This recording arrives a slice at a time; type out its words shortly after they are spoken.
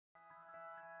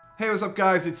Hey, what's up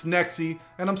guys, it's NEXY,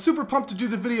 and I'm super pumped to do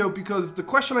the video because the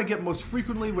question I get most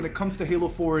frequently when it comes to Halo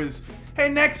 4 is, hey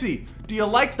NEXY, do you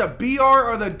like the BR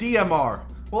or the DMR?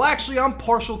 Well actually I'm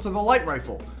partial to the light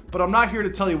rifle, but I'm not here to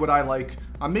tell you what I like.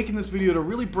 I'm making this video to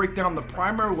really break down the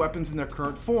primary weapons in their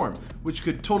current form, which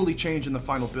could totally change in the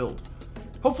final build.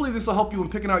 Hopefully this will help you in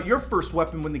picking out your first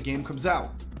weapon when the game comes out.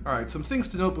 Alright, some things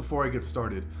to note before I get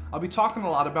started. I'll be talking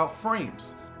a lot about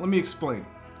frames. Let me explain.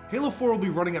 Halo 4 will be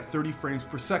running at 30 frames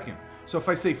per second, so if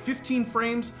I say 15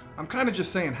 frames, I'm kinda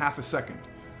just saying half a second.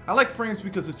 I like frames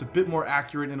because it's a bit more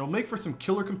accurate and it'll make for some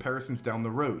killer comparisons down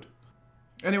the road.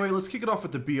 Anyway, let's kick it off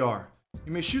with the BR.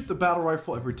 You may shoot the battle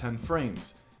rifle every 10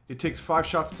 frames. It takes 5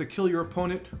 shots to kill your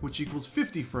opponent, which equals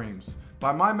 50 frames.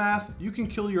 By my math, you can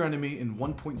kill your enemy in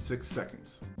 1.6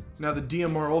 seconds. Now the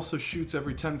DMR also shoots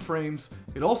every 10 frames.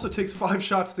 It also takes 5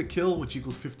 shots to kill, which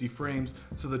equals 50 frames,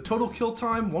 so the total kill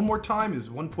time, one more time, is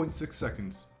 1.6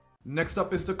 seconds. Next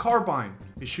up is the Carbine.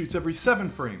 It shoots every 7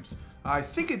 frames. I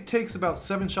think it takes about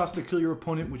 7 shots to kill your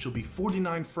opponent, which will be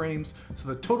 49 frames, so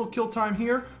the total kill time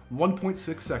here,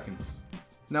 1.6 seconds.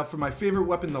 Now for my favorite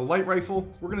weapon, the light rifle,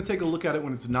 we're going to take a look at it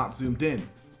when it's not zoomed in.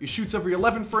 It shoots every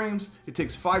 11 frames, it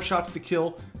takes 5 shots to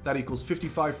kill, that equals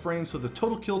 55 frames, so the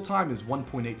total kill time is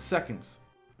 1.8 seconds.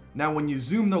 Now when you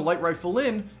zoom the light rifle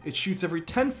in, it shoots every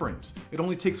 10 frames. It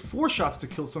only takes 4 shots to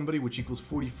kill somebody, which equals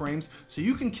 40 frames, so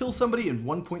you can kill somebody in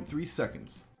 1.3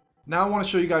 seconds. Now I want to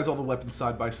show you guys all the weapons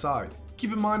side by side.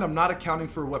 Keep in mind I'm not accounting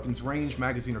for a weapon's range,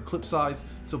 magazine, or clip size,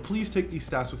 so please take these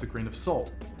stats with a grain of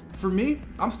salt. For me,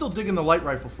 I'm still digging the light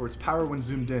rifle for its power when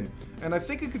zoomed in, and I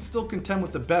think it could still contend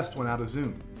with the best when out of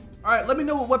zoom. Alright, let me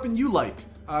know what weapon you like.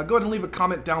 Go ahead and leave a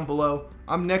comment down below.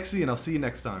 I'm NEXY and I'll see you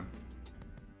next time.